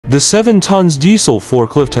The 7 tons diesel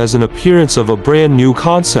forklift has an appearance of a brand new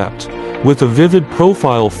concept, with a vivid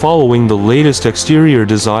profile following the latest exterior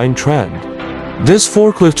design trend. This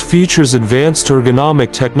forklift features advanced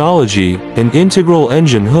ergonomic technology, an integral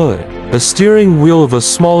engine hood, a steering wheel of a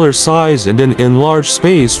smaller size and an enlarged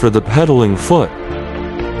space for the pedaling foot.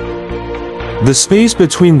 The space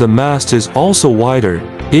between the mast is also wider,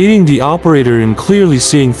 aiding the operator in clearly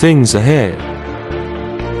seeing things ahead.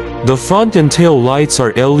 The front and tail lights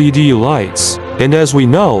are LED lights, and as we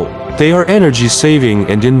know, they are energy-saving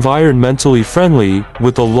and environmentally friendly,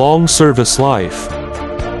 with a long service life.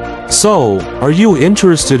 So, are you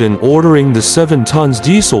interested in ordering the 7 tons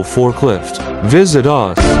diesel forklift? Visit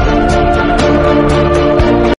us.